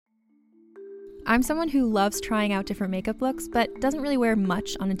I'm someone who loves trying out different makeup looks, but doesn't really wear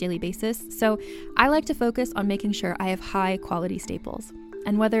much on a daily basis, so I like to focus on making sure I have high quality staples.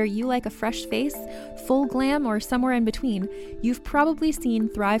 And whether you like a fresh face, full glam, or somewhere in between, you've probably seen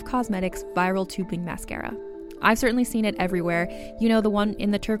Thrive Causemetics Viral Tubing Mascara. I've certainly seen it everywhere. You know, the one in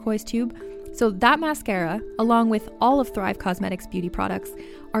the turquoise tube? So that mascara, along with all of Thrive Causemetics beauty products,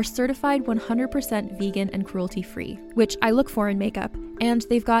 are certified 100% vegan and cruelty-free, which I look for in makeup, and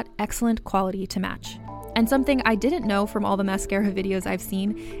they've got excellent quality to match. And something I didn't know from all the mascara videos I've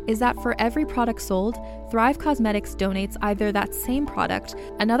seen is that for every product sold, Thrive Causemetics donates either that same product,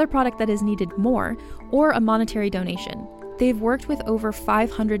 another product that is needed more, or a monetary donation. They've worked with over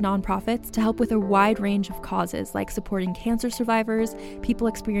 500 nonprofits to help with a wide range of causes like supporting cancer survivors, people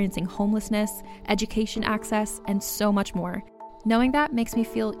experiencing homelessness, education access, and so much more. Knowing that makes me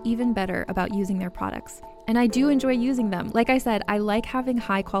feel even better about using their products. And I do enjoy using them. Like I said, I like having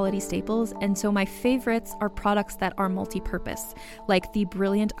high quality staples, and so my favorites are products that are multi-purpose, like the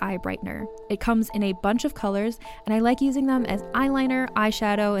Brilliant Eye Brightener. It comes in a bunch of colors, and I like using them as eyeliner,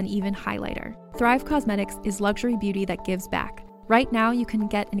 eyeshadow, and even highlighter. Thrive Causemetics is luxury beauty that gives back. Right now, you can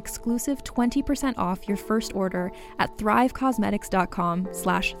get an exclusive 20% off your first order at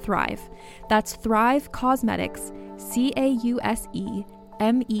thrivecausemetics.com/thrive. That's Thrive Causemetics,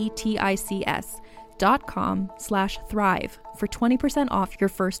 CAUSEMETICS.com/thrive for 20% off your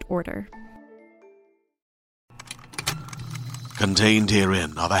first order. Contained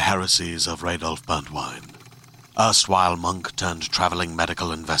herein are the heresies of Radolf Burntwine, erstwhile monk turned traveling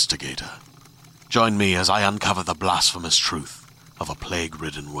medical investigator. Join me as I uncover the blasphemous truth of a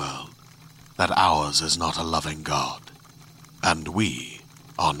plague-ridden world, that ours is not a loving God, and we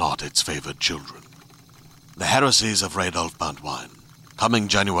are not its favored children. The Heresies of Radolf Burntwine, coming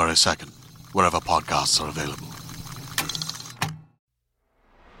January 2nd, wherever podcasts are available.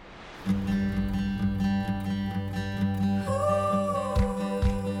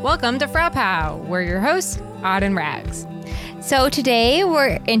 Welcome to Frau Pow. We're your hosts, Odd and Rags. So today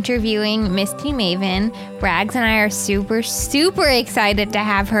we're interviewing Misty Maven. Rags and I are super, super excited to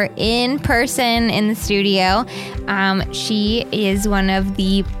have her in person in the studio. She is one of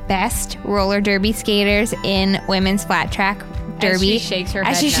the best roller derby skaters in women's flat track derby. As she shakes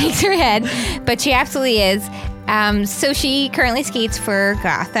her head. But she absolutely is. So she currently skates for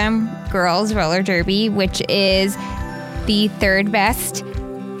Gotham Girls Roller Derby, which is the third best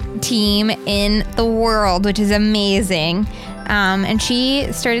team in the world, which is amazing. And she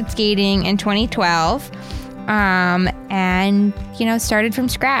started skating in 2012, and, started from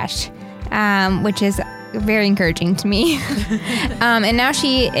scratch, which is very encouraging to me. And now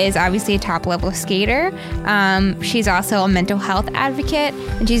she is obviously a top level skater. She's also a mental health advocate,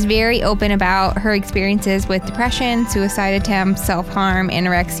 and she's very open about her experiences with depression, suicide attempts, self-harm,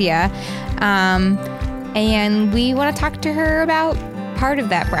 anorexia. And we want to talk to her about part of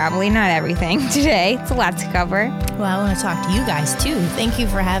that, probably not everything today. It's a lot to cover. Well, I want to talk to you guys too. Thank you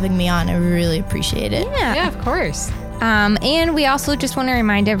for having me on. I really appreciate it. Yeah, of course. And we also just want to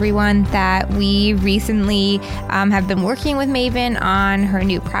remind everyone that we recently have been working with Maven on her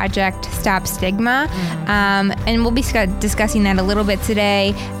new project, Stop Stigma. And we'll be discussing that a little bit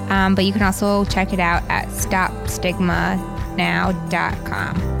today. But you can also check it out at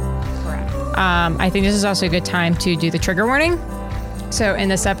stopstigmanow.com. Correct. I think this is also a good time to do the trigger warning. So in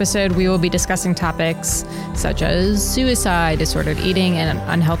this episode, we will be discussing topics such as suicide, disordered eating, and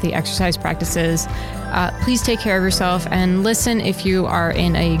unhealthy exercise practices. Please take care of yourself and listen if you are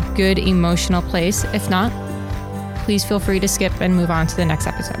in a good emotional place. If not, please feel free to skip and move on to the next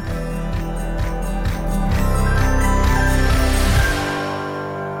episode.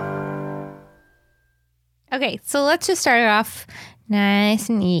 Okay, so let's just start it off nice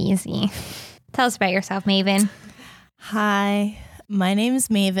and easy. Tell us about yourself, Maven. Hi. My name is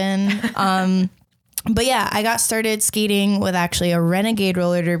Maven. But yeah, I got started skating with actually a renegade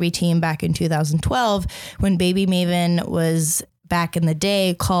roller derby team back in 2012 when Baby Maven was back in the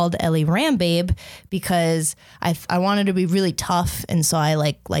day called Ellie Rambabe because I wanted to be really tough. And so I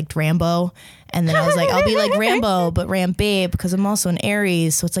liked Rambo. And then I was like, I'll be like Rambo, but Ram Babe, because I'm also an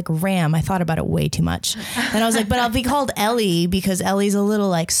Aries. So it's like Ram. I thought about it way too much. And I was like, but I'll be called Ellie because Ellie's a little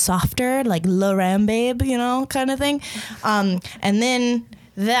like softer, like Le Ram Babe, kind of thing. And then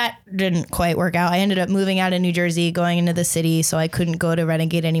that didn't quite work out. I ended up moving out of New Jersey, going into the city, so I couldn't go to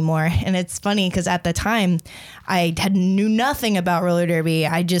Renegade anymore. And it's funny because at the time, I knew nothing about roller derby.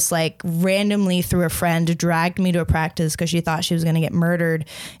 I just randomly through a friend dragged me to a practice because she thought she was going to get murdered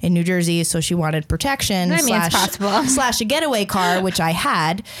in New Jersey, so she wanted protection it's possible. / a getaway car, which I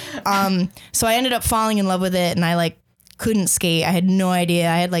had. So I ended up falling in love with it, and I couldn't skate. I had no idea.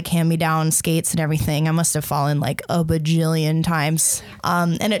 I had like hand-me-down skates and everything. I must have fallen like a bajillion times.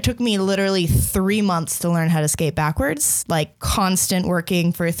 And it took me literally 3 months to learn how to skate backwards, like constant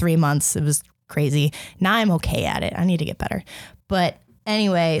working for 3 months. It was crazy. Now I'm okay at it. I need to get better. But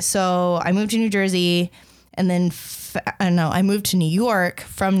anyway, so I moved to New Jersey, and then I moved to New York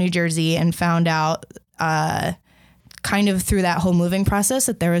from New Jersey and found out kind of through that whole moving process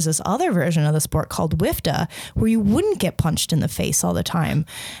that there was this other version of the sport called WIFTA, where you wouldn't get punched in the face all the time,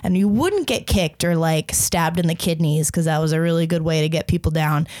 and you wouldn't get kicked or like stabbed in the kidneys, because that was a really good way to get people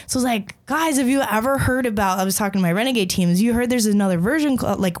down. So I was like, guys, have you ever heard about, I was talking to my Renegade teams, you heard there's another version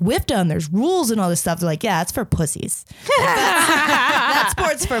called like WIFTA, and there's rules and all this stuff. They're like, yeah, it's for pussies. That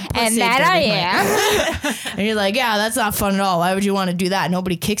sport's for pussies. And that I am. And you're like, yeah, that's not fun at all. Why would you want to do that?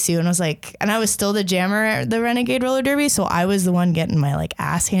 Nobody kicks you. And I was like, and I was still the jammer at the Renegade Roller Derby. So I was the one getting my like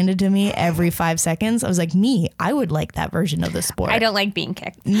ass handed to me every 5 seconds. I was like, I would like that version of the sport. I don't like being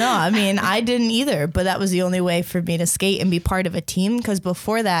kicked. No, I mean, I didn't either, but that was the only way for me to skate and be part of a team. Because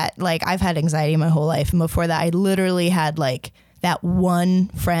before that, like, I've had anxiety my whole life. And before that, I literally had like that one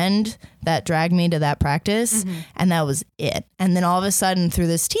friend that dragged me to that practice. And that was it. And then all of a sudden through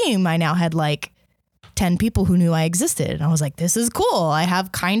this team, I now had like 10 people who knew I existed. And I was like, this is cool. I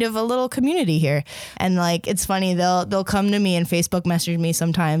have kind of a little community here. And like, it's funny, they'll come to me and Facebook message me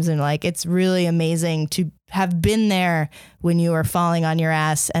sometimes. And like, it's really amazing to have been there when you were falling on your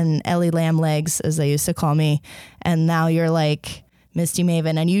ass and Ellie Lamb legs, as they used to call me. And now you're like Misty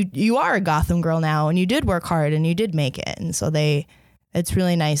Maven, and you are a Gotham girl now, and you did work hard and you did make it. And so it's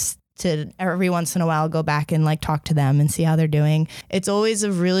really nice to every once in a while go back and like talk to them and see how they're doing. It's always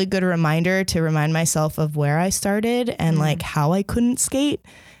a really good reminder to remind myself of where I started and like how I couldn't skate.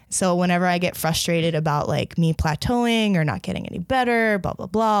 So whenever I get frustrated about like me plateauing or not getting any better, blah, blah,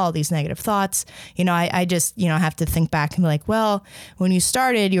 blah, all these negative thoughts, I just, have to think back and be like, well, when you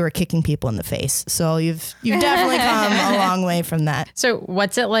started, you were kicking people in the face. So you've definitely come a long way from that. So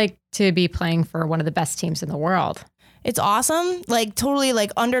what's it like to be playing for one of the best teams in the world? It's awesome. Like totally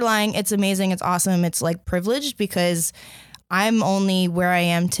like underlying, it's amazing. It's awesome. It's like privileged because I'm only where I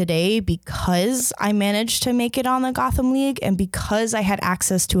am today because I managed to make it on the Gotham League and because I had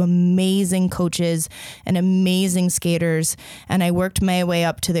access to amazing coaches and amazing skaters. And I worked my way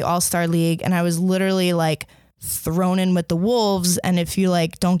up to the All-Star League, and I was literally like thrown in with the wolves. And if you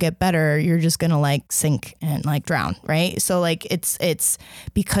like don't get better, you're just going to like sink and like drown. Right. So like it's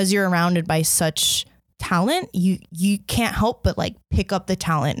because you're surrounded by such talent, you can't help but like pick up the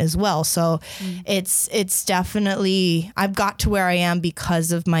talent as well. So it's definitely, I've got to where I am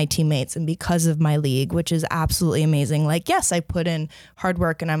because of my teammates and because of my league, which is absolutely amazing. Like, yes, I put in hard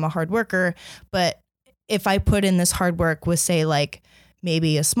work and I'm a hard worker, but if I put in this hard work with say like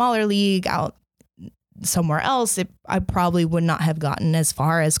maybe a smaller league out somewhere else, I probably would not have gotten as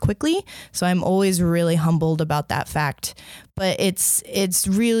far as quickly. So I'm always really humbled about that fact. But it's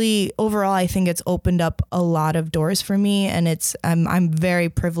really overall, I think it's opened up a lot of doors for me, and I'm very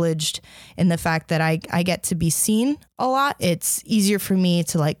privileged in the fact that I get to be seen a lot. It's easier for me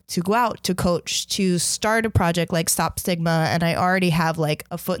to go out, to coach, to start a project like Stop Stigma, and I already have like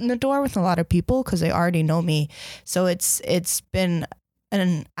a foot in the door with a lot of people because they already know me. So it's been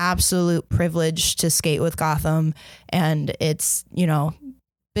an absolute privilege to skate with Gotham, and it's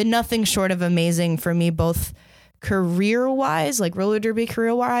been nothing short of amazing for me, both career wise, like roller derby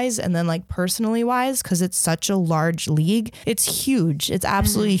career wise, and then like personally wise, because it's such a large league. It's huge. It's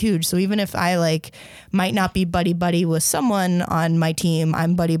absolutely huge. So even if I like might not be buddy with someone on my team,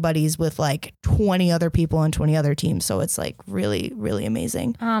 I'm buddies with like 20 other people on 20 other teams. So it's like really, really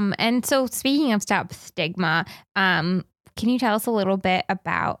amazing. And so speaking of Stop Stigma, can you tell us a little bit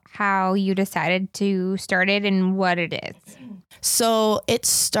about how you decided to start it and what it is? So it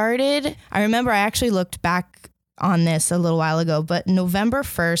started, I remember I actually looked back on this a little while ago, but November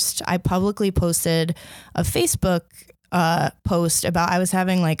 1st, I publicly posted a Facebook post about I was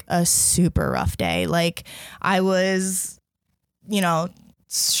having like a super rough day. Like I was,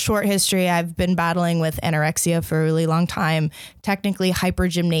 short history, I've been battling with anorexia for a really long time. Technically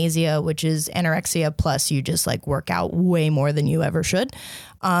hypergymnasia, which is anorexia plus you just like work out way more than you ever should.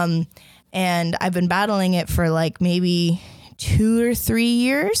 And I've been battling it for like maybe 2 or 3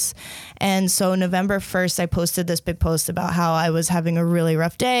 years. And so November 1st, I posted this big post about how I was having a really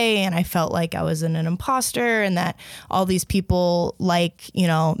rough day and I felt like I was an imposter and that all these people like,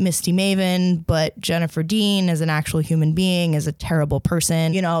 Misty Maven, but Jennifer Dean as an actual human being is a terrible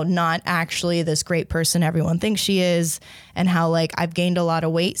person, not actually this great person everyone thinks she is. And how like I've gained a lot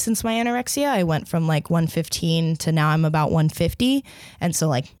of weight since my anorexia. I went from like 115 to now I'm about 150. And so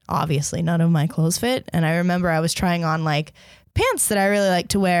like obviously none of my clothes fit. And I remember I was trying on like pants that I really like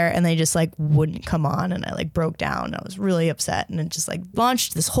to wear, and they just like wouldn't come on, and I like broke down. I was really upset, and it just like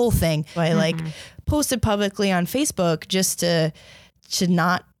launched this whole thing. So I like posted publicly on Facebook just to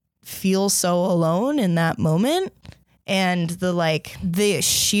not feel so alone in that moment. And the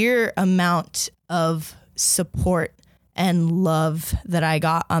sheer amount of support and love that I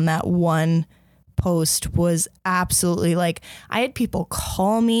got on that one post was absolutely like, I had people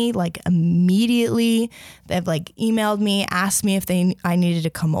call me like immediately. They've like emailed me, asked me if I needed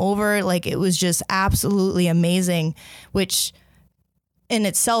to come over. Like, it was just absolutely amazing, which in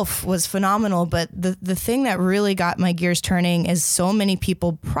itself was phenomenal. But the thing that really got my gears turning is so many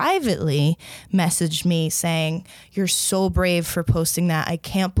people privately messaged me saying, "You're so brave for posting that. I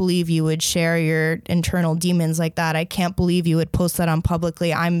can't believe you would share your internal demons like that. I can't believe you would post that on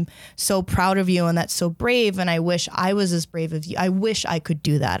publicly. I'm so proud of you, and that's so brave. And I wish I was as brave as you. I wish I could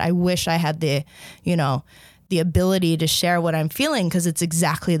do that. I wish I had the ability to share what I'm feeling, because it's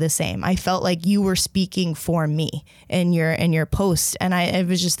exactly the same. I felt like you were speaking for me in your post." And I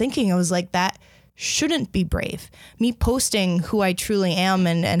was just thinking, I was like, that shouldn't be brave. Me posting who I truly am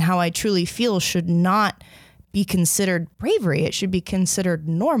and how I truly feel should not be considered bravery. It should be considered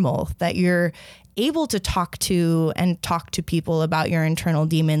normal, that you're able to talk to people about your internal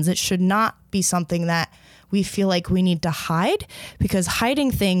demons. It should not be something that we feel like we need to hide, because hiding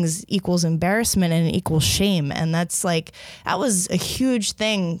things equals embarrassment and equals shame. And that was a huge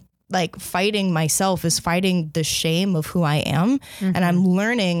thing. Like, fighting myself is fighting the shame of who I am. Mm-hmm. And I'm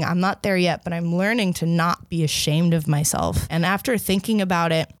learning, I'm not there yet, but I'm learning to not be ashamed of myself. And after thinking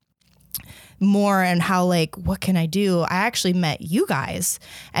about it more and how like, what can I do? I actually met you guys,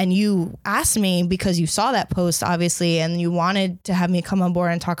 and you asked me, because you saw that post obviously, and you wanted to have me come on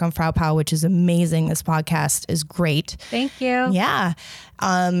board and talk on Frau Pow, which is amazing. This podcast is great. Thank you. Yeah.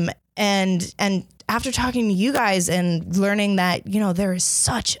 And after talking to you guys and learning that, there is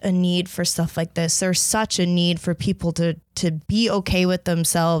such a need for stuff like this. There's such a need for people to be okay with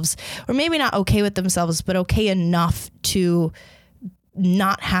themselves, or maybe not okay with themselves, but okay enough to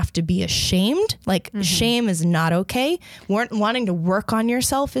not have to be ashamed. Like, shame is not okay. Wanting to work on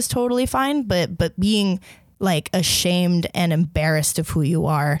yourself is totally fine, but being like ashamed and embarrassed of who you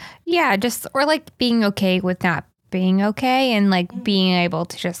are. Yeah, or like being okay with not being okay, and like being able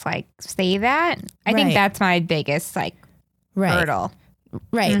to just like say that. I think that's my biggest hurdle.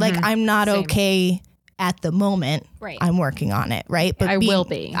 Right. Like, I'm not okay at the moment. Right. I'm working on it. Right. But I will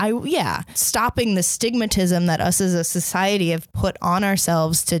be. Stopping the stigmatism that us as a society have put on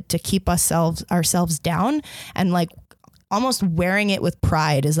ourselves to keep ourselves down, and like almost wearing it with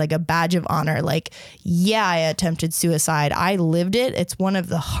pride is like a badge of honor. Like, yeah, I attempted suicide. I lived it. It's one of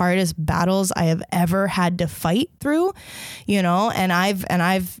the hardest battles I have ever had to fight through, and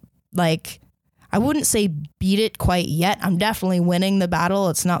I've like, I wouldn't say beat it quite yet. I'm definitely winning the battle.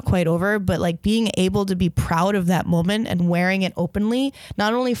 It's not quite over, but like being able to be proud of that moment and wearing it openly,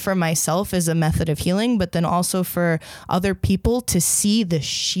 not only for myself as a method of healing, but then also for other people to see the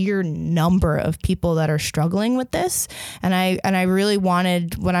sheer number of people that are struggling with this. And I really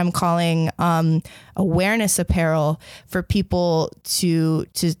wanted what I'm calling awareness apparel for people to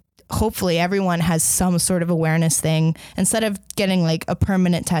hopefully everyone has some sort of awareness thing, instead of getting like a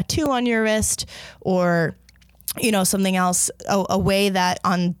permanent tattoo on your wrist or, something else, a way that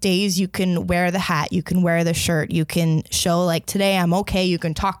on days you can wear the hat, you can wear the shirt, you can show like, today I'm okay. You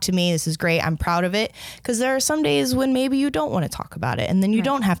can talk to me. This is great. I'm proud of it. Because there are some days when maybe you don't want to talk about it, and then you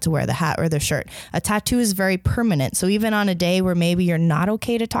don't have to wear the hat or the shirt. A tattoo is very permanent. So even on a day where maybe you're not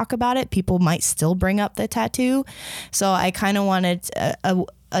okay to talk about it, people might still bring up the tattoo. So I kind of wanted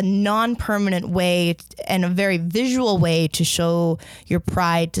a non-permanent way and a very visual way to show your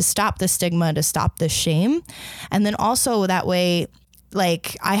pride, to stop the stigma, to stop the shame. And then also that way,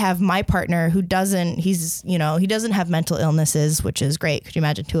 like, I have my partner who he doesn't have mental illnesses, which is great. Could you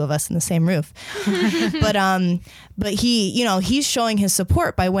imagine two of us in the same roof? But he, he's showing his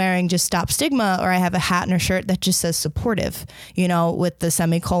support by wearing just Stop Stigma, or I have a hat and a shirt that just says supportive, with the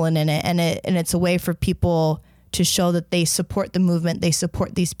semicolon in it. And it's a way for people to show that they support the movement, they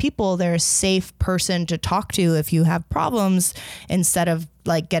support these people, they're a safe person to talk to if you have problems, instead of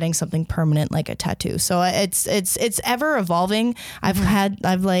like getting something permanent like a tattoo. So it's ever evolving. I've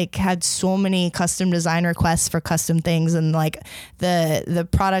had so many custom design requests for custom things, and like the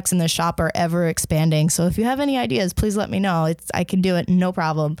products in the shop are ever expanding. So if you have any ideas, please let me know. I can do it, no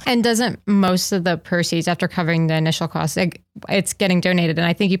problem. And doesn't most of the proceeds, after covering the initial cost, it's getting donated? And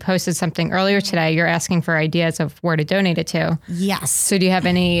I think you posted something earlier today. You're asking for ideas of where to donate it to. Yes. So do you have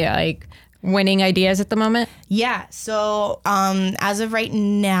any winning ideas at the moment? Yeah. So as of right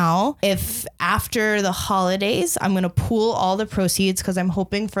now, if after the holidays, I'm going to pool all the proceeds because I'm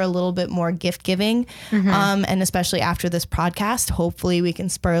hoping for a little bit more gift giving. And especially after this podcast, hopefully we can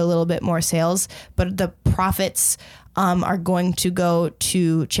spur a little bit more sales. But the profits are going to go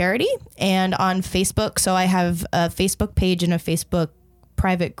to charity and on Facebook. So I have a Facebook page and a Facebook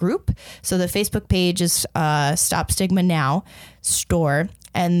private group. So the Facebook page is Stop Stigma Now store.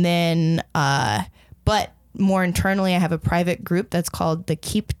 And then, but more internally, I have a private group that's called the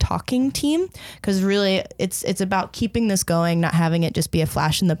Keep Talking Team, because really it's about keeping this going, not having it just be a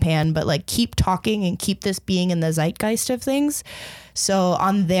flash in the pan, but like keep talking and keep this being in the zeitgeist of things. So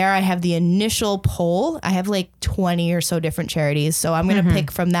on there, I have the initial poll. I have like 20 or so different charities. So I'm going to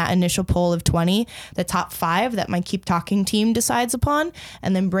pick from that initial poll of 20, the top 5 that my Keep Talking team decides upon,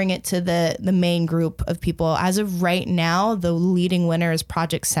 and then bring it to the main group of people. As of right now, the leading winner is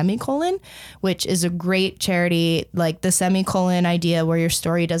Project Semicolon, which is a great charity, like the semicolon idea where your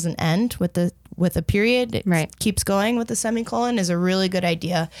story doesn't end with a period. It keeps going with the semicolon is a really good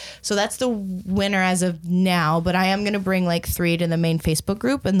idea. So that's the winner as of now, but I am going to bring like 3 to the main Facebook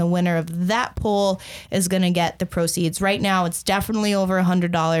group, and the winner of that poll is going to get the proceeds. Right now it's definitely over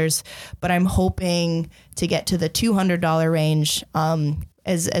 $100, but I'm hoping to get to the $200 range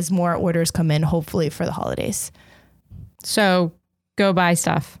as more orders come in, hopefully for the holidays. So go buy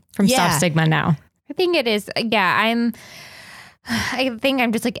stuff from Stop Stigma Now. I think it is. Yeah, I think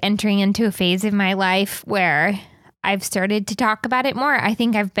I'm just like entering into a phase of my life where I've started to talk about it more. I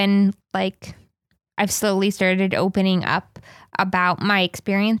think I've slowly started opening up about my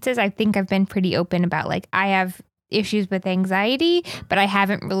experiences. I think I've been pretty open about like I have issues with anxiety, but I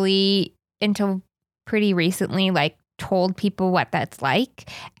haven't really until pretty recently like told people what that's like.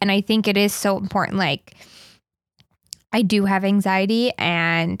 And I think it is so important. Like I do have anxiety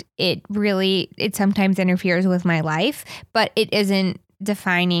and it sometimes interferes with my life, but it isn't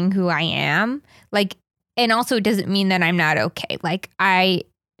defining who I am. Like, and also it doesn't mean that I'm not okay. Like I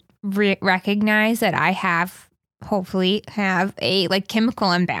recognize that I hopefully have a like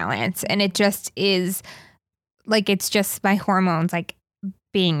chemical imbalance, and it just is like, it's just my hormones like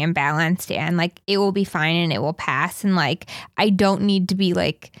being imbalanced, and like it will be fine and it will pass. And like, I don't need to be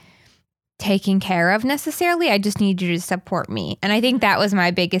like taken care of necessarily. I just need you to support me. And I think that was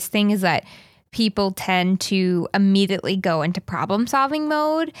my biggest thing, is that people tend to immediately go into problem solving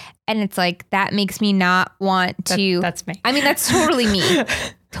mode. And it's like, that makes me not want to. That's me. I mean, that's totally me.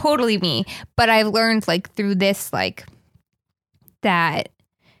 Totally me. But I've learned like through this, like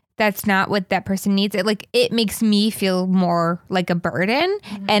that's not what that person needs. It makes me feel more like a burden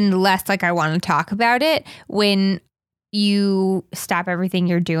and less like I want to talk about it when you stop everything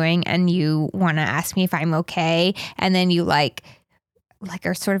you're doing and you want to ask me if I'm okay. And then you like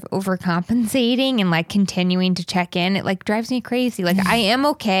are sort of overcompensating and like continuing to check in. It like drives me crazy. Like I am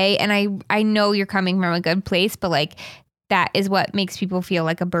okay. And I know you're coming from a good place, but like that is what makes people feel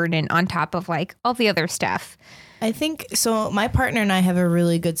like a burden on top of like all the other stuff. I think so. My partner and I have a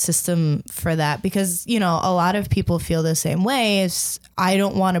really good system for that because, you know, a lot of people feel the same way. Is I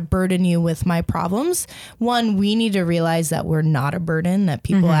don't want to burden you with my problems. One, we need to realize that we're not a burden, that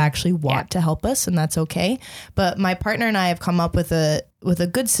people actually want to help us, and that's okay. But my partner and I have come up with a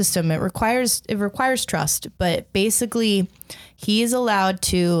good system. It requires trust, but basically he is allowed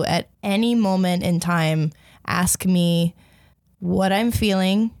to at any moment in time ask me what I'm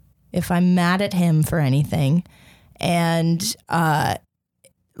feeling, if I'm mad at him for anything. And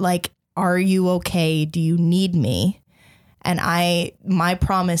like, are you okay? Do you need me? And my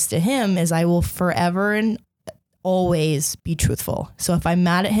promise to him is I will forever and always be truthful. So if I'm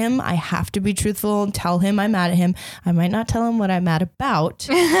mad at him, I have to be truthful and tell him I'm mad at him. I might not tell him what I'm mad about,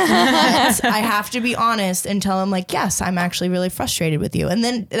 but I have to be honest and tell him like, yes, I'm actually really frustrated with you. And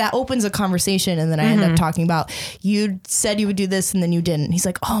then that opens a conversation. And then I end up talking about, you said you would do this and then you didn't. He's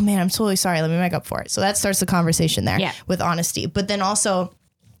like, oh man, I'm totally sorry. Let me make up for it. So that starts the conversation there with honesty. But then also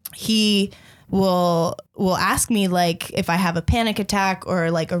he will ask me like if I have a panic attack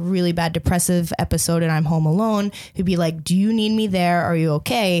or like a really bad depressive episode and I'm home alone, he'd be like, do you need me there? Are you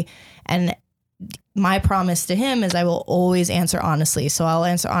okay? And my promise to him is I will always answer honestly. So I'll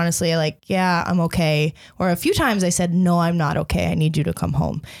answer honestly, like, yeah, I'm okay. Or a few times I said, no, I'm not okay. I need you to come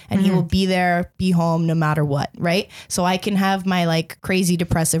home. And he will be there, be home no matter what. Right. So I can have my like crazy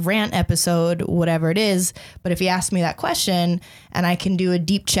depressive rant episode, whatever it is. But if he asks me that question and I can do a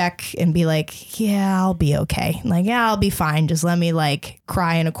deep check and be like, yeah, I'll be okay. Like, yeah, I'll be fine. Just let me like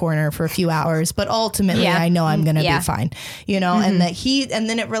cry in a corner for a few hours. But ultimately I know I'm going to be fine, you know, and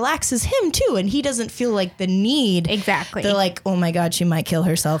then it relaxes him too. And he doesn't doesn't feel like the need. Exactly. They're like, oh my God, she might kill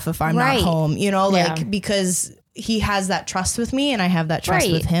herself if I'm not home, you know, like, Yeah. because he has that trust with me and I have that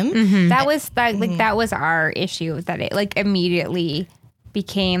trust with him. Mm-hmm. That was that was our issue, that it like immediately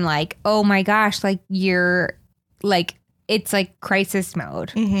became like, oh my gosh, like you're like, it's like crisis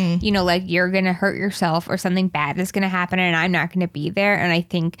mode. You know, like you're going to hurt yourself or something bad is going to happen and I'm not going to be there. And I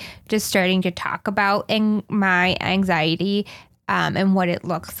think just starting to talk about my anxiety and what it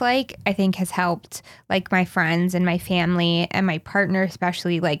looks like, I think has helped like my friends and my family and my partner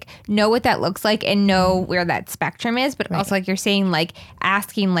especially like know what that looks like and know where that spectrum is. But also like you're saying, like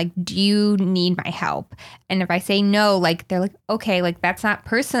asking like, do you need my help? And if I say no, like they're like, okay, like that's not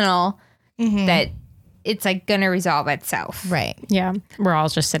personal, that it's like gonna resolve itself. Right. Yeah. We're all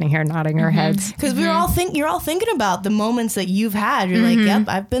just sitting here nodding our heads. Because you're all thinking about the moments that you've had. You're like, yep,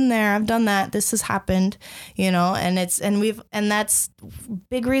 I've been there. I've done that. This has happened, you know, and that's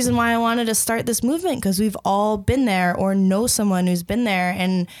big reason why I wanted to start this movement, because we've all been there or know someone who's been there,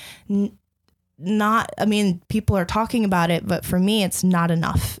 and people are talking about it, but for me, it's not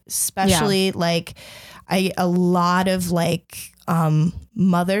enough, especially like a lot of like,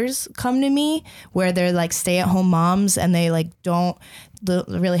 mothers come to me where they're like stay-at-home moms and they like don't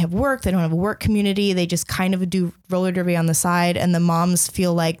really have work. They don't have a work community. They just kind of do roller derby on the side. And the moms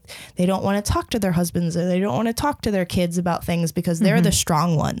feel like they don't want to talk to their husbands or they don't want to talk to their kids about things because they're the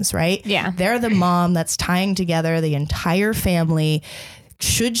strong ones, right? Yeah. They're the mom that's tying together the entire family.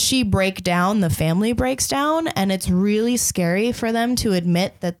 Should she break down, the family breaks down, and it's really scary for them to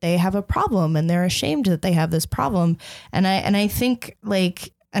admit that they have a problem and they're ashamed that they have this problem. And I think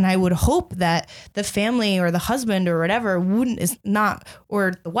like, and I would hope that the family or the husband or whatever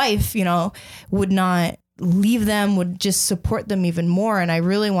or the wife, you know, would not leave them, would just support them even more. And I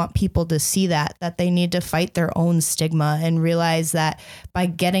really want people to see that they need to fight their own stigma and realize that by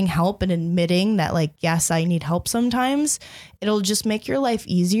getting help and admitting that like, yes, I need help sometimes, it'll just make your life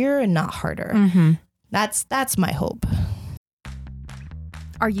easier and not harder. That's my hope.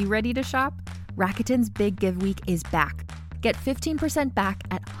 Are you ready to shop? Rakuten's Big Give Week is back. Get 15% back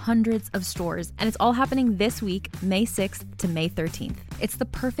at hundreds of stores, and it's all happening this week, May 6th to May 13th. It's the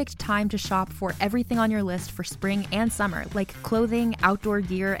perfect time to shop for everything on your list for spring and summer, like clothing, outdoor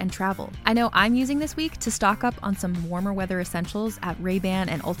gear, and travel. I know I'm using this week to stock up on some warmer weather essentials at Ray-Ban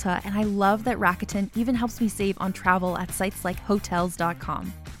and Ulta, and I love that Rakuten even helps me save on travel at sites like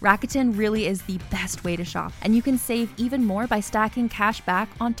Hotels.com. Rakuten really is the best way to shop, and you can save even more by stacking cash back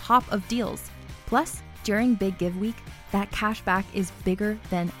on top of deals. Plus, during Big Give Week, that cash back is bigger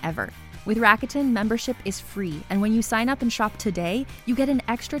than ever. With Rakuten, membership is free, and when you sign up and shop today, you get an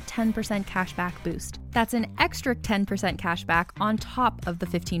extra 10% cash back boost. That's an extra 10% cash back on top of the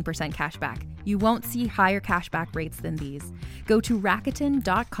 15% cash back. You won't see higher cash back rates than these. Go to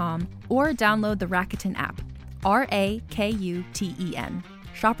Rakuten.com or download the Rakuten app. Rakuten.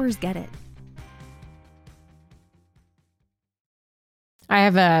 Shoppers get it. I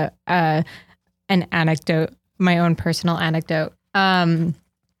have an anecdote, my own personal anecdote.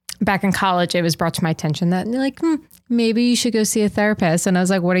 Back in college, it was brought to my attention that like, maybe you should go see a therapist. And I was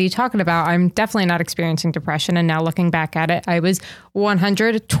like, what are you talking about? I'm definitely not experiencing depression. And now looking back at it, I was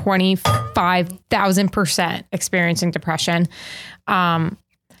 125,000% experiencing depression.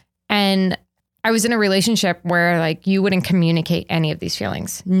 And I was in a relationship where like you wouldn't communicate any of these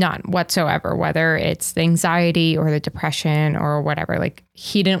feelings, none whatsoever, whether it's the anxiety or the depression or whatever. Like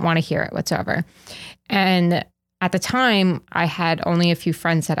he didn't want to hear it whatsoever. And at the time, I had only a few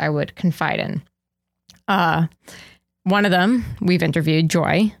friends that I would confide in. One of them we've interviewed,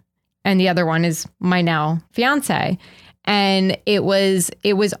 Joy, and the other one is my now fiance. And it was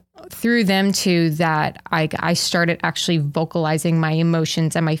through them too that I started actually vocalizing my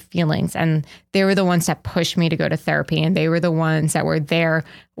emotions and my feelings. And they were the ones that pushed me to go to therapy. And they were the ones that were there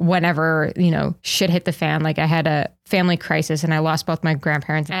whenever, you know, shit hit the fan. Like I had a family crisis and I lost both my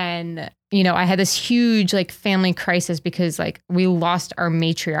grandparents. And, you know, I had this huge like family crisis because like we lost our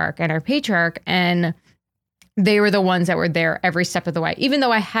matriarch and our patriarch. And they were the ones that were there every step of the way. Even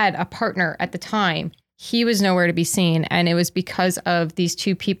though I had a partner at the time, he was nowhere to be seen. And it was because of these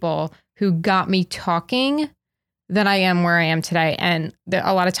two people who got me talking that I am where I am today. And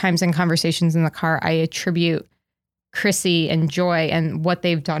a lot of times in conversations in the car, I attribute Chrissy and Joy and what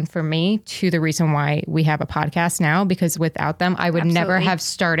they've done for me to the reason why we have a podcast now, because without them, I would never have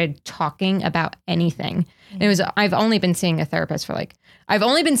started talking about anything. And I've only been seeing a therapist I've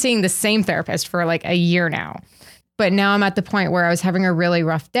only been seeing the same therapist for like a year now. But now I'm at the point where I was having a really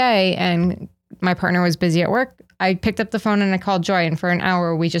rough day and my partner was busy at work. I picked up the phone and I called Joy, and for an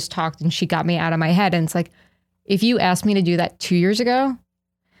hour we just talked and she got me out of my head. And it's like, if you asked me to do that 2 years ago,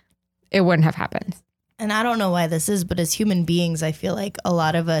 it wouldn't have happened. And I don't know why this is, but as human beings, I feel like a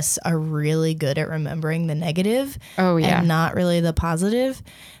lot of us are really good at remembering the negative and not really the positive.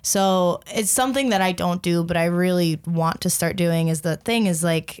 So it's something that I don't do, but I really want to start doing is the thing is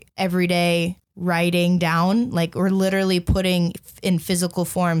like every day writing down, like, or literally putting in physical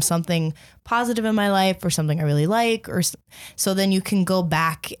form something positive in my life or something I really like, or so then you can go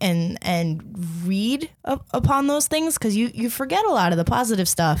back and read upon those things, because you forget a lot of the positive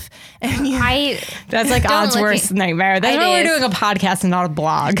stuff. And that's like Odd's worst nightmare. That's why we're doing a podcast and not a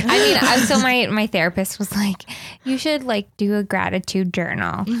blog. I mean, so my therapist was like, you should like do a gratitude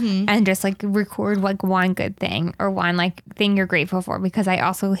journal and just like record like one good thing or one like thing you're grateful for, because I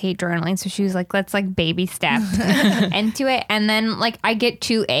also hate journaling. So she was like, let's like baby step into it. And then like I get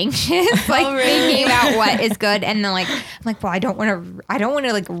too anxious like thinking about what is good, and then like I'm like, well, I don't want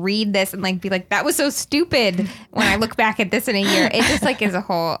to like read this and like be like, that was so stupid when I look back at this in a year. It just like is a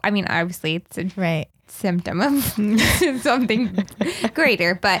whole, I mean, obviously it's a symptom of something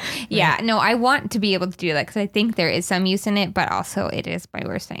greater, but yeah, no, I want to be able to do that because I think there is some use in it, but also it is my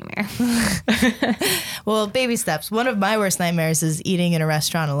worst nightmare. Well, baby steps. One of my worst nightmares is eating in a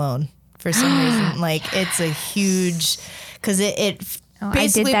restaurant alone for some reason. Like it's a huge, because it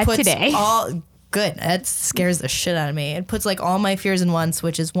basically puts today. all good. That scares the shit out of me. It puts like all my fears in once,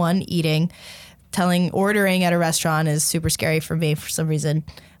 which is one, eating. Ordering at a restaurant is super scary for me for some reason.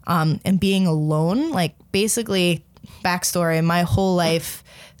 And being alone, like basically backstory, my whole life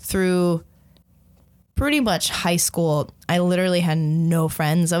through pretty much high school, I literally had no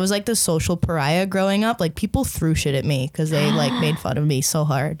friends. I was like the social pariah growing up. Like people threw shit at me because they like made fun of me so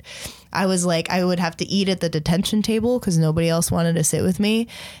hard. I was like, I would have to eat at the detention table because nobody else wanted to sit with me.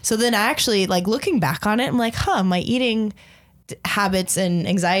 So then actually, like looking back on it, I'm like, my eating habits and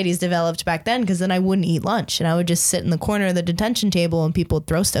anxieties developed back then, because then I wouldn't eat lunch and I would just sit in the corner of the detention table and people would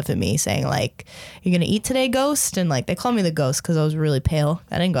throw stuff at me saying like, you're gonna eat today, ghost? And like they call me the ghost because I was really pale.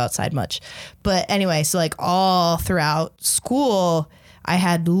 I didn't go outside much. But anyway, so like all throughout school, I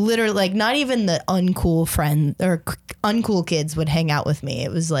had literally like not even the uncool friend or uncool kids would hang out with me.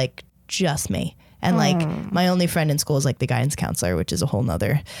 It was like just me. And like my only friend in school is like the guidance counselor, which is a whole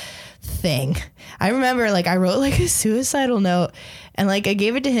nother thing. I remember like I wrote like a suicidal note and like I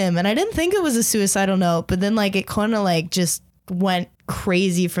gave it to him and I didn't think it was a suicidal note, but then like it kind of like just went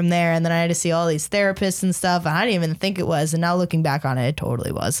crazy from there. And then I had to see all these therapists and stuff. And I didn't even think it was. And now looking back on it, it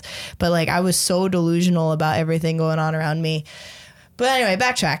totally was. But like I was so delusional about everything going on around me. But anyway,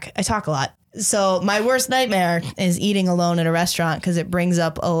 backtrack. I talk a lot. So my worst nightmare is eating alone at a restaurant because it brings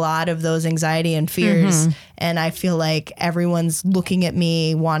up a lot of those anxiety and fears. And I feel like everyone's looking at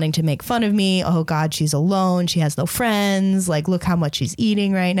me, wanting to make fun of me. Oh God, she's alone. She has no friends. Like, look how much she's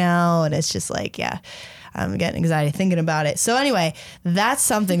eating right now. And it's just like, yeah, I'm getting anxiety thinking about it. So anyway, that's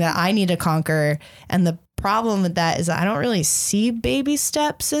something that I need to conquer. And the problem with that is I don't really see baby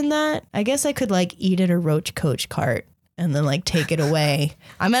steps in that. I guess I could like eat at a Roach Coach cart and then like take it away.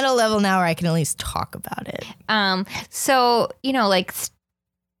 I'm at a level now where I can at least talk about it. So, you know, like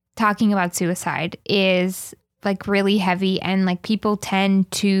talking about suicide is like really heavy, and like people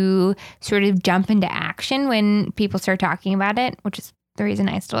tend to sort of jump into action when people start talking about it, which is the reason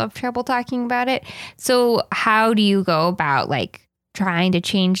I still have trouble talking about it. So how do you go about like trying to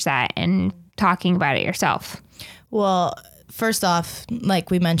change that and talking about it yourself? Well, first off,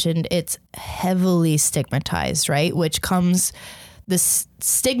 like we mentioned, it's heavily stigmatized, right? Which comes, the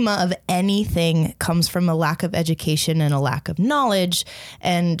stigma of anything comes from a lack of education and a lack of knowledge.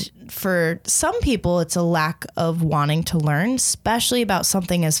 And for some people, it's a lack of wanting to learn, especially about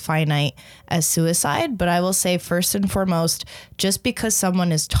something as finite as suicide. But I will say, first and foremost, just because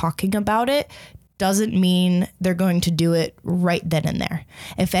someone is talking about it doesn't mean they're going to do it right then and there.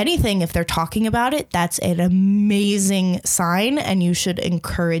 If anything, if they're talking about it, that's an amazing sign, and you should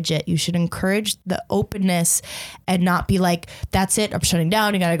encourage it. You should encourage the openness and not be like, that's it, I'm shutting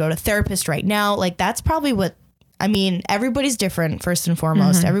down, you gotta go to a therapist right now. Like that's probably what, I mean, everybody's different, first and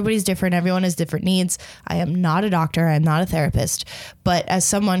foremost. Everybody's different. Everyone has different needs. I am not a doctor. I'm not a therapist. But as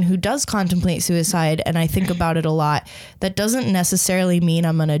someone who does contemplate suicide, and I think about it a lot, that doesn't necessarily mean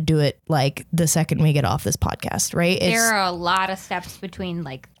I'm going to do it like the second we get off this podcast, right? There are a lot of steps between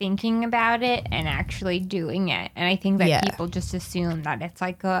like thinking about it and actually doing it. And I think that people just assume that it's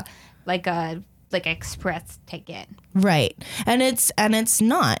like a express ticket. Right. And it's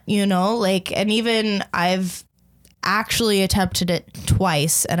not, you know, like, and even I've actually attempted it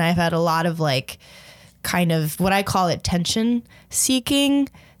twice, and I've had a lot of like kind of what I call attention seeking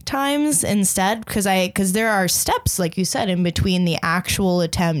times instead, because there are steps, like you said, in between the actual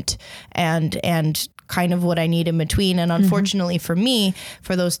attempt and kind of what I need in between. And unfortunately for me,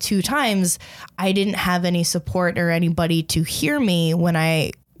 for those 2 times, I didn't have any support or anybody to hear me when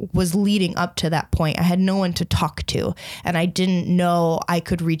I was leading up to that point. I had no one to talk to, and I didn't know I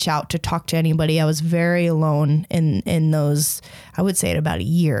could reach out to talk to anybody. I was very alone in those, I would say, in about a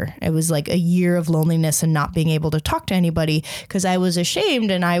year. It was like a year of loneliness and not being able to talk to anybody because I was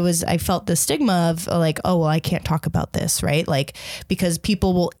ashamed, and I felt the stigma of like, oh, well, I can't talk about this, right? Like, because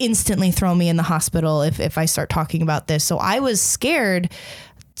people will instantly throw me in the hospital if I start talking about this. So I was scared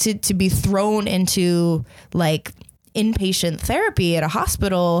to be thrown into like inpatient therapy at a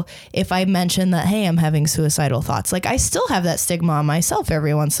hospital if I mention that, hey, I'm having suicidal thoughts. Like, I still have that stigma on myself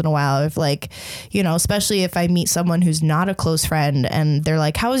every once in a while, if like, you know, especially if I meet someone who's not a close friend and they're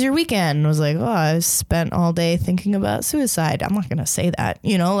like, how was your weekend? And I was like, oh, I spent all day thinking about suicide. I'm not going to say that,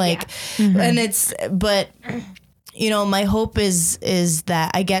 you know, like, and but you know, my hope is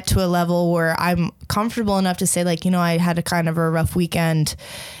that I get to a level where I'm comfortable enough to say, like, you know, I had a kind of a rough weekend,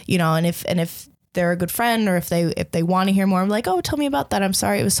 you know, and if they're a good friend, or if they want to hear more, I'm like, oh, tell me about that. I'm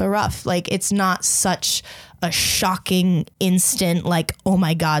sorry it was so rough. Like, it's not such a shocking instant, like, oh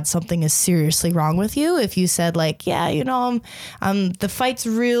my God, something is seriously wrong with you. If you said like, yeah, you know, the fight's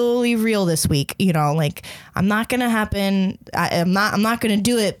really real this week, you know, like, I'm not going to happen. I'm not going to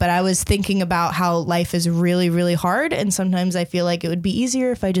do it. But I was thinking about how life is really, really hard. And sometimes I feel like it would be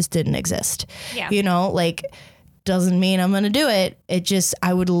easier if I just didn't exist, you know, like, doesn't mean I'm going to do it. It just,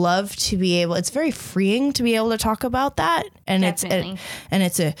 I would love to be able, it's very freeing to be able to talk about that. And it's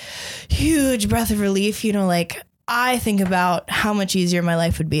a huge breath of relief. You know, like, I think about how much easier my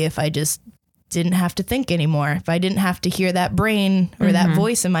life would be if I just didn't have to think anymore. If I didn't have to hear that brain or that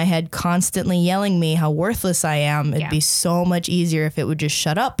voice in my head constantly yelling me how worthless I am. It'd be so much easier if it would just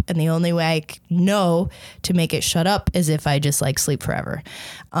shut up. And the only way I know to make it shut up is if I just like sleep forever.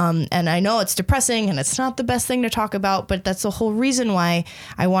 And I know it's depressing and it's not the best thing to talk about, but that's the whole reason why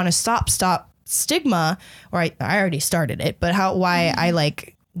I want to stop stigma, or I already started it, but why I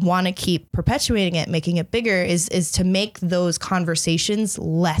like want to keep perpetuating it, making it bigger is to make those conversations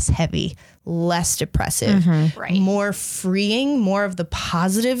less heavy, less depressive, more freeing, more of the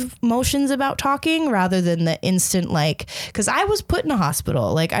positive emotions about talking rather than the instant, like, because I was put in a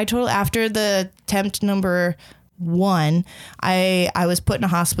hospital. Like, I told after the attempt number 1, I was put in a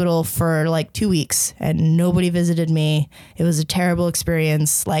hospital for like 2 weeks and nobody visited me. It was a terrible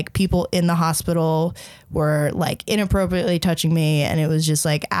experience. Like, people in the hospital were like inappropriately touching me, and it was just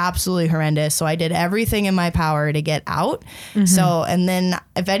like absolutely horrendous. So I did everything in my power to get out. So, and then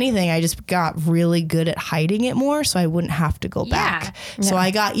if anything, I just got really good at hiding it more so I wouldn't have to go back. So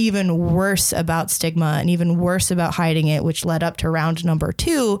I got even worse about stigma and even worse about hiding it, which led up to round number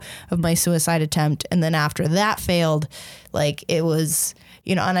 2 of my suicide attempt. And then after that failed, like, it was,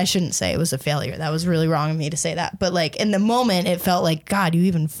 you know, and I shouldn't say it was a failure. That was really wrong of me to say that. But like, in the moment, it felt like, God, you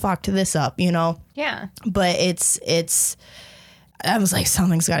even fucked this up, you know? Yeah. But I was like,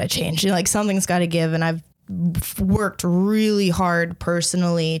 something's got to change. You know, like, something's got to give. And I've worked really hard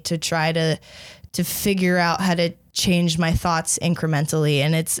personally to try to figure out how to change my thoughts incrementally.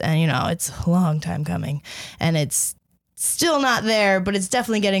 And you know, it's a long time coming, and it's still not there, but it's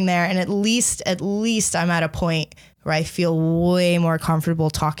definitely getting there. And at least I'm at a point where I feel way more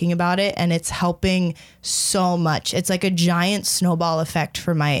comfortable talking about it, and it's helping so much. It's like a giant snowball effect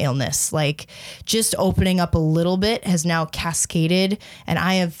for my illness. Like, just opening up a little bit has now cascaded, and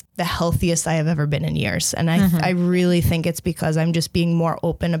I have the healthiest I have ever been in years. And I really think it's because I'm just being more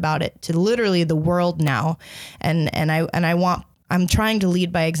open about it to literally the world now. I'm trying to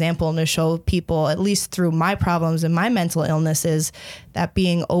lead by example and to show people, at least through my problems and my mental illnesses, that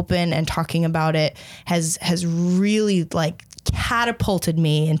being open and talking about it has really like catapulted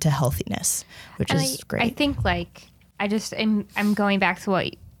me into healthiness, which is great. I think like I'm going back to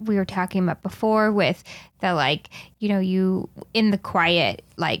what we were talking about before with the, like, you know, you in the quiet,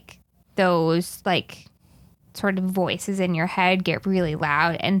 like, those like sort of voices in your head get really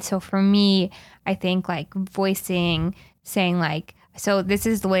loud. And so for me, I think like saying like, so this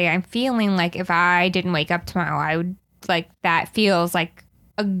is the way I'm feeling. Like, if I didn't wake up tomorrow, I would, like, that feels like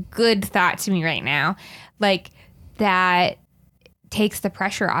a good thought to me right now. Like, that takes the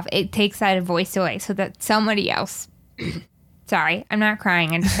pressure off. It takes that voice away so that somebody else, sorry, I'm not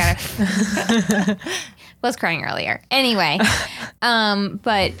crying. I just gotta, was crying earlier. Anyway,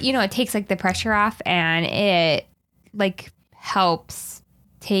 but, you know, it takes like the pressure off, and it like helps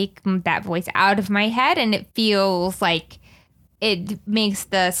take that voice out of my head, and it feels like it makes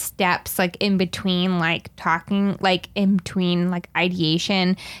the steps like in between like talking, like in between like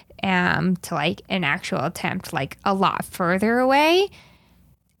ideation to like an actual attempt like a lot further away.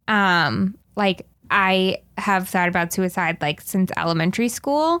 Like, I have thought about suicide like since elementary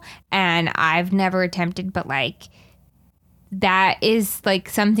school, and I've never attempted, but like that is like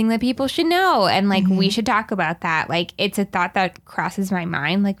something that people should know, and like we should talk about that. Like it's a thought that crosses my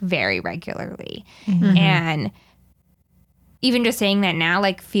mind like very regularly. And even just saying that now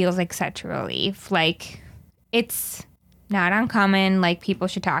like feels like such a relief. Like it's not uncommon, like people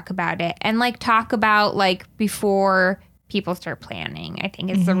should talk about it, and like talk about like before people start planning. I think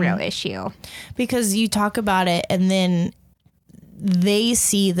it's the real issue. Because you talk about it and then they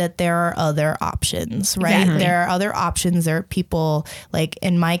see that there are other options, right? Exactly. There are other options. There are people, like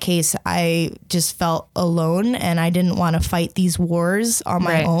in my case, I just felt alone and I didn't want to fight these wars on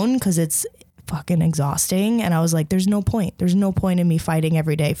my own because it's fucking exhausting. And I was like, there's no point. There's no point in me fighting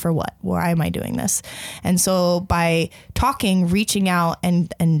every day for what? Why am I doing this? And so by talking, reaching out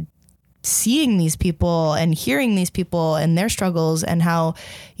and seeing these people and hearing these people and their struggles and how,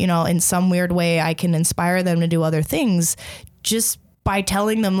 you know, in some weird way I can inspire them to do other things just by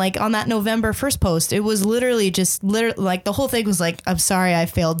telling them, like on that November 1st post, it was literally like the whole thing was like, I'm sorry I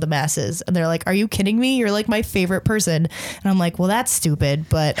failed the masses. And they're like, are you kidding me? You're like my favorite person. And I'm like, well, that's stupid,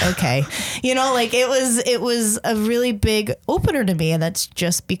 but okay. You know, like it was a really big opener to me. And that's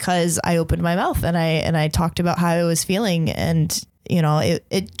just because I opened my mouth and I talked about how I was feeling. And, you know,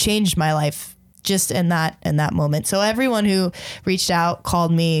 it changed my life just in that moment. So everyone who reached out,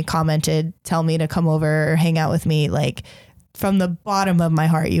 called me, commented, tell me to come over or hang out with me, like, from the bottom of my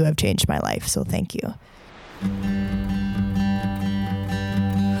heart, you have changed my life. So thank you.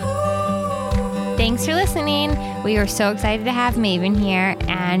 Thanks for listening. We are so excited to have Maven here,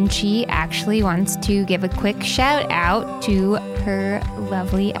 and she actually wants to give a quick shout out to her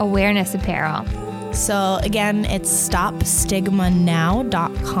lovely awareness apparel. So again, it's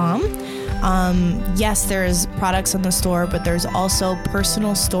stopstigmanow.com. Yes, there's products in the store, but there's also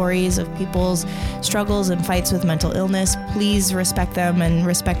personal stories of people's struggles and fights with mental illness. Please respect them and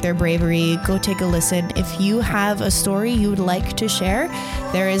respect their bravery. Go take a listen. If you have a story you would like to share,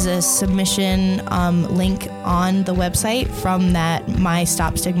 there is a submission link on the website from that My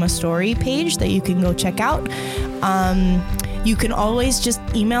Stop Stigma Story page that you can go check out. You can always just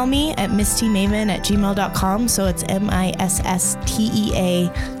email me at missteamaven@gmail.com. So it's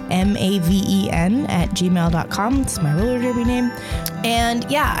MISSTEAMAVEN@gmail.com. It's my roller derby name. And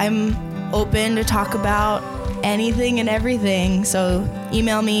yeah, I'm open to talk about anything and everything. So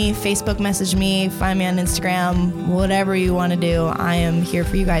email me, Facebook message me, find me on Instagram, whatever you want to do. I am here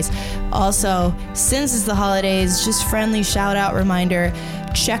for you guys. Also, since it's the holidays, just friendly shout out reminder,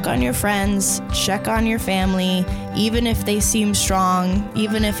 check on your friends, check on your family, even if they seem strong,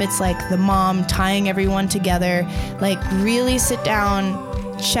 even if it's like the mom tying everyone together, like really sit down,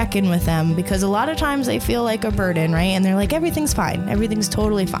 check in with them, because a lot of times they feel like a burden, right? And they're like, everything's fine, everything's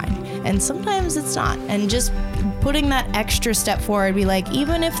totally fine. And sometimes it's not. And just putting that extra step forward, be like,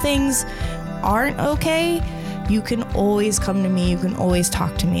 even if things aren't okay, you can always come to me, you can always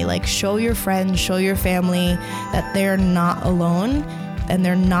talk to me. Like, show your friends, show your family that they're not alone and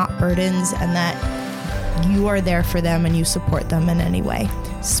they're not burdens, and that you are there for them and you support them in any way,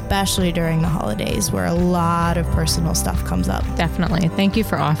 especially during the holidays where a lot of personal stuff comes up. Definitely. Thank you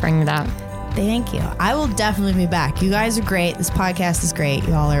for offering that. Thank you. I will definitely be back. You guys are great. This podcast is great.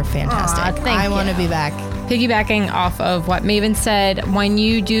 You all are fantastic. I want to be back. Piggybacking off of what Maven said, when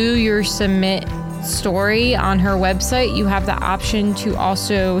you do your submit story on her website, you have the option to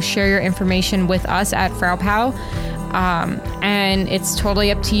also share your information with us at Frau Pow. And it's totally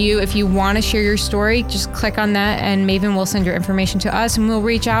up to you. If you want to share your story, just click on that and Maven will send your information to us and we'll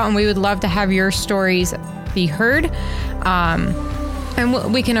reach out, and we would love to have your stories be heard.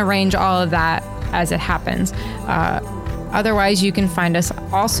 And we can arrange all of that as it happens. Otherwise, you can find us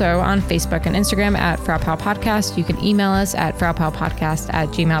also on Facebook and Instagram at Frau Pow Podcast. You can email us at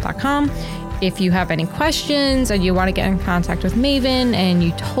fraupowpodcast@gmail.com. If you have any questions and you want to get in contact with Maven and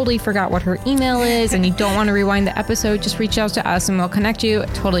you totally forgot what her email is and you don't want to rewind the episode, just reach out to us and we'll connect you.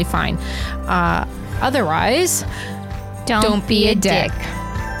 Totally fine. Otherwise, don't be a dick.